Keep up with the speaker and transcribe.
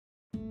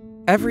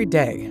Every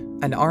day,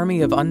 an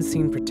army of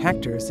unseen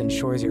protectors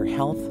ensures your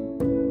health,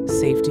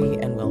 safety,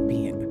 and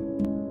well-being.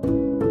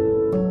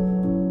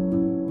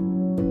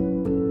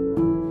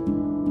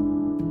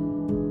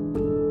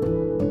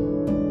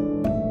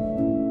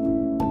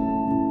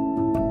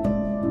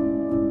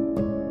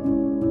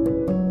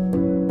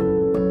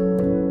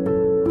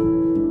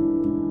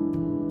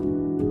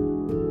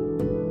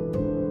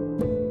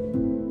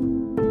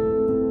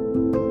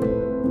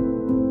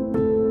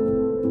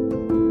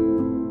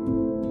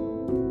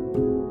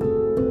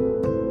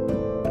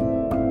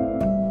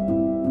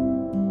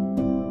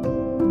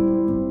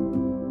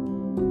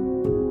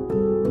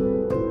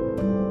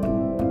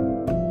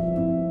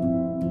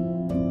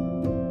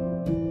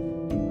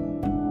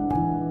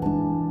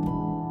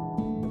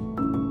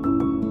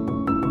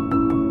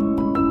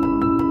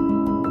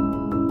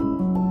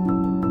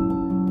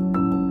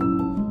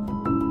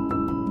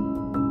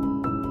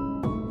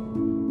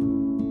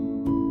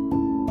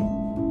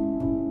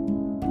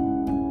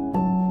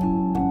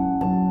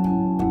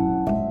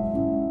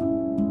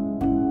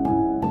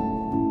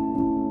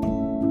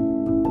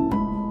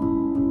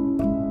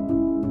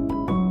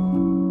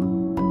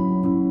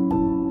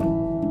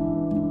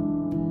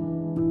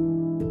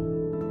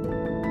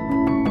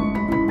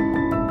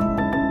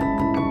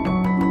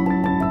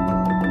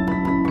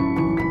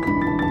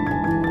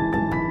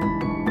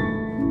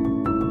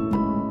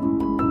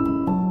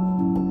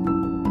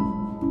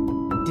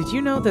 Did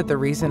you know that the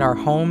reason our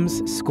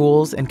homes,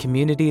 schools, and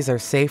communities are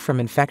safe from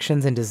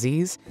infections and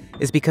disease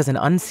is because an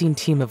unseen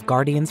team of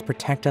guardians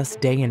protect us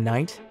day and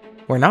night?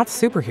 We're not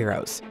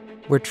superheroes.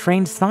 We're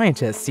trained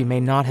scientists you may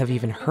not have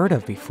even heard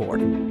of before.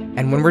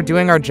 And when we're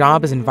doing our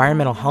job as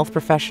environmental health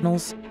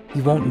professionals,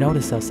 you won't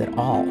notice us at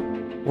all.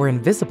 We're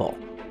invisible.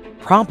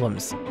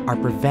 Problems are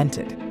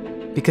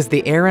prevented because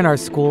the air in our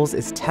schools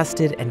is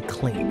tested and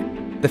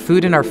clean. The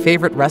food in our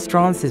favorite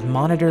restaurants is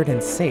monitored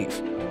and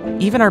safe.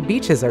 Even our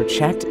beaches are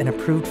checked and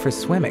approved for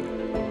swimming.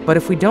 But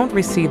if we don't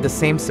receive the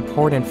same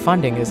support and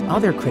funding as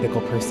other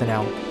critical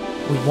personnel,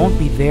 we won't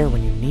be there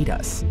when you need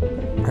us.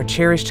 Our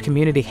cherished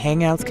community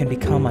hangouts can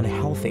become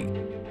unhealthy.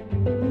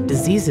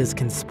 Diseases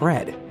can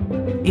spread.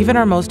 Even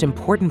our most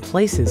important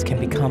places can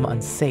become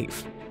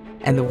unsafe.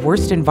 And the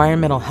worst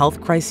environmental health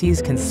crises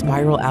can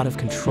spiral out of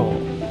control.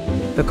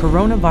 The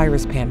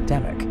coronavirus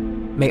pandemic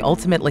may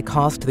ultimately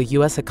cost the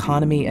U.S.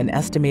 economy an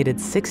estimated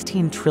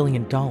 $16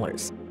 trillion,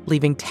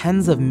 leaving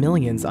tens of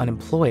millions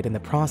unemployed in the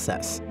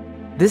process.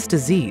 This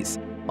disease,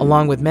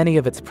 along with many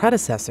of its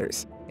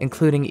predecessors,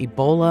 including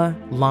Ebola,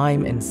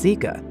 Lyme, and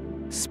Zika,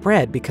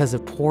 spread because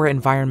of poor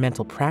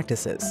environmental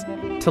practices.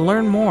 To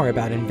learn more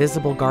about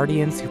invisible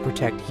guardians who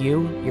protect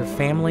you, your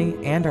family,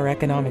 and our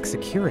economic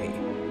security,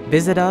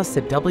 visit us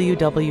at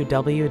www.neha.org.